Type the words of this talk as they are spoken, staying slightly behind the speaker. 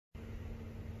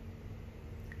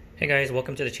Hey guys,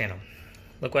 welcome to the channel.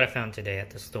 Look what I found today at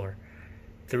the store.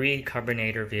 3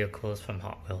 Carbonator vehicles from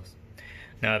Hot Wheels.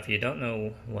 Now if you don't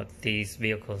know what these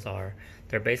vehicles are,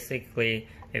 they're basically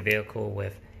a vehicle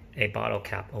with a bottle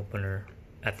cap opener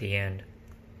at the end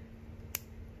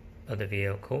of the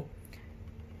vehicle.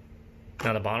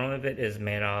 Now the bottom of it is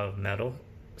made out of metal,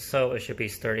 so it should be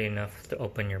sturdy enough to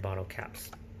open your bottle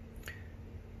caps.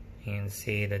 You can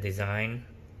see the design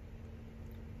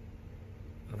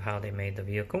of how they made the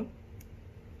vehicle.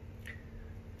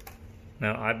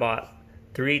 Now I bought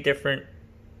 3 different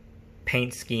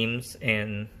paint schemes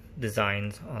and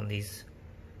designs on these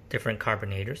different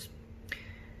carbonators,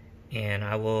 and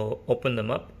I will open them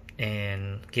up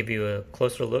and give you a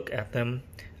closer look at them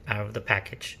out of the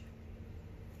package.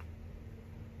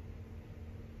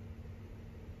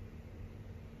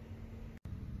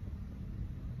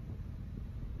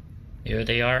 Here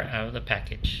they are out of the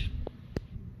package.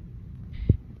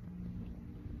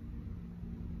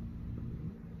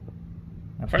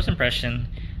 My first impression,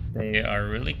 they are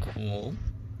really cool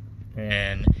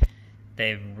and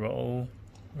they roll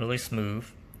really smooth.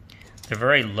 They're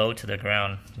very low to the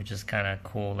ground, which is kind of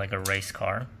cool, like a race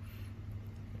car.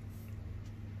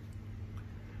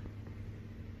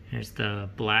 Here's the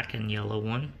black and yellow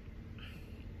one.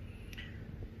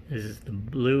 This is the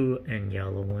blue and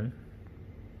yellow one.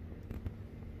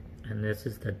 And this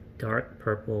is the dark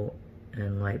purple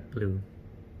and light blue.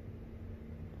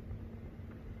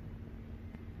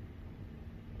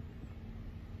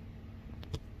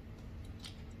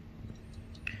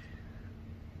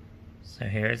 So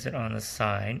here's it on the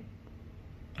side.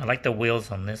 I like the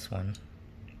wheels on this one.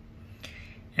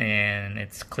 And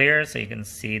it's clear, so you can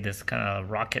see this kind of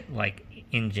rocket-like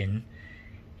engine.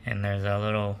 And there's a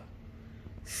little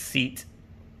seat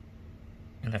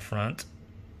in the front.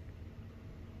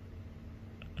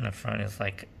 And the front is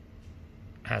like,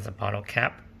 has a bottle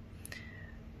cap.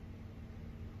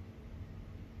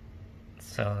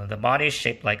 So the body is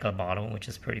shaped like a bottle, which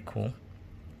is pretty cool.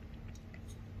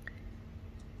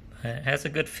 It has a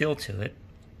good feel to it.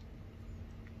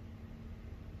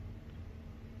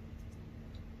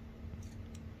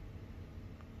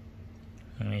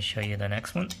 Let me show you the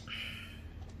next one.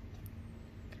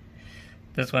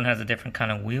 This one has a different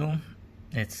kind of wheel.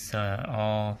 It's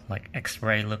all like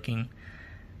X-ray looking.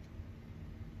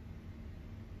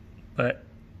 But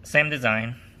same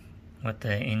design with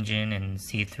the engine and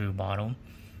see-through bottle.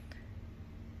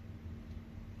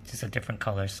 Just a different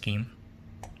color scheme.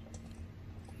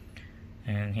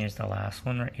 And here's the last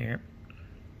one right here.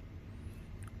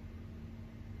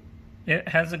 It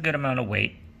has a good amount of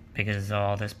weight because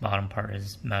all this bottom part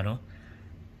is metal.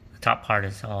 The top part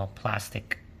is all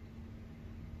plastic.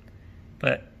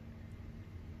 But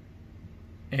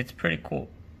it's pretty cool.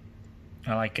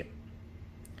 I like it.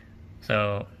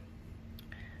 So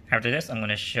after this, I'm going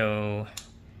to show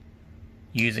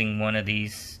using one of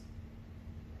these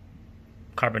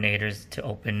carbonators to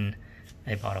open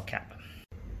a bottle cap.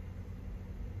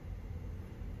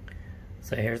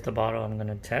 So here's the bottle I'm going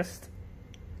to test,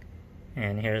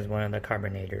 and here's one of the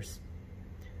carbonators.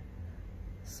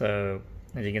 So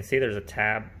as you can see, there's a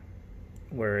tab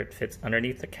where it fits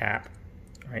underneath the cap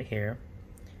right here,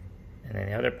 and then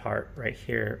the other part right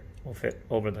here will fit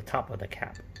over the top of the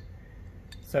cap.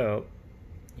 So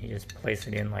you just place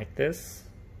it in like this,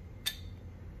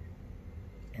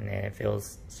 and then it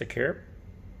feels secure.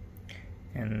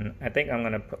 And I think I'm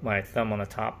going to put my thumb on the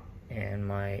top and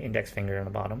my index finger on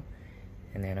the bottom.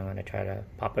 And then I'm going to try to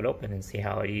pop it open and see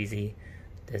how easy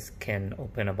this can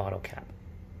open a bottle cap.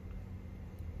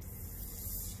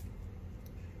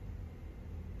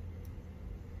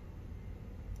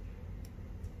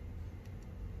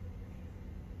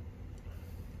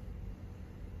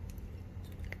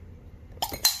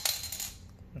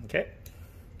 Okay.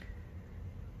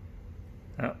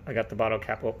 Oh, I got the bottle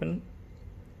cap open.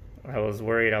 I was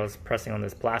worried I was pressing on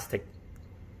this plastic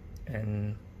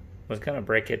and was going to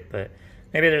break it, but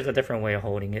maybe there's a different way of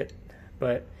holding it,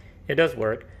 but it does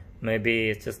work. Maybe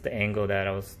it's just the angle that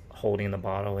I was holding the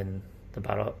bottle and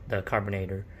the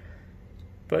carbonator.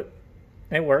 But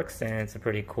it works, and it's a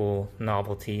pretty cool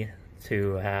novelty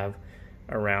to have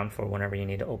around for whenever you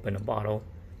need to open a bottle.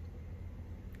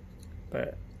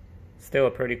 But still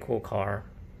a pretty cool car.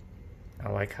 I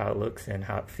like how it looks and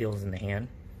how it feels in the hand.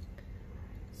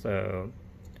 So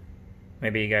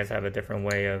maybe you guys have a different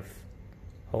way of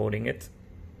holding it,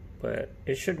 but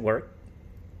it should work.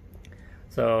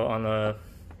 So on the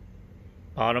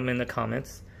bottom in the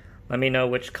comments, let me know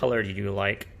which color do you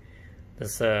like.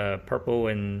 This purple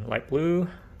and light blue,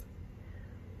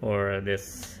 or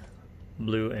this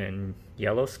blue and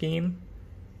yellow scheme,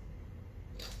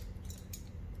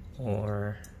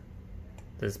 or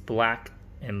this black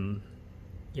and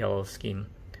yellow scheme,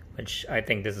 which I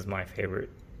think this is my favorite.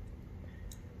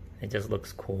 It just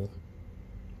looks cool.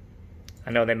 I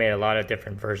know they made a lot of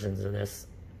different versions of this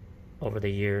over the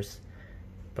years,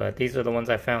 but these are the ones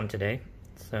I found today.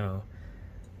 So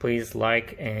please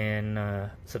like and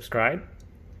subscribe,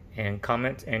 and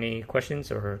comment any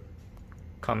questions or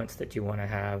comments that you want to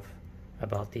have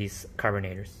about these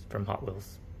carbonators from Hot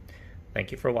Wheels.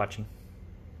 Thank you for watching.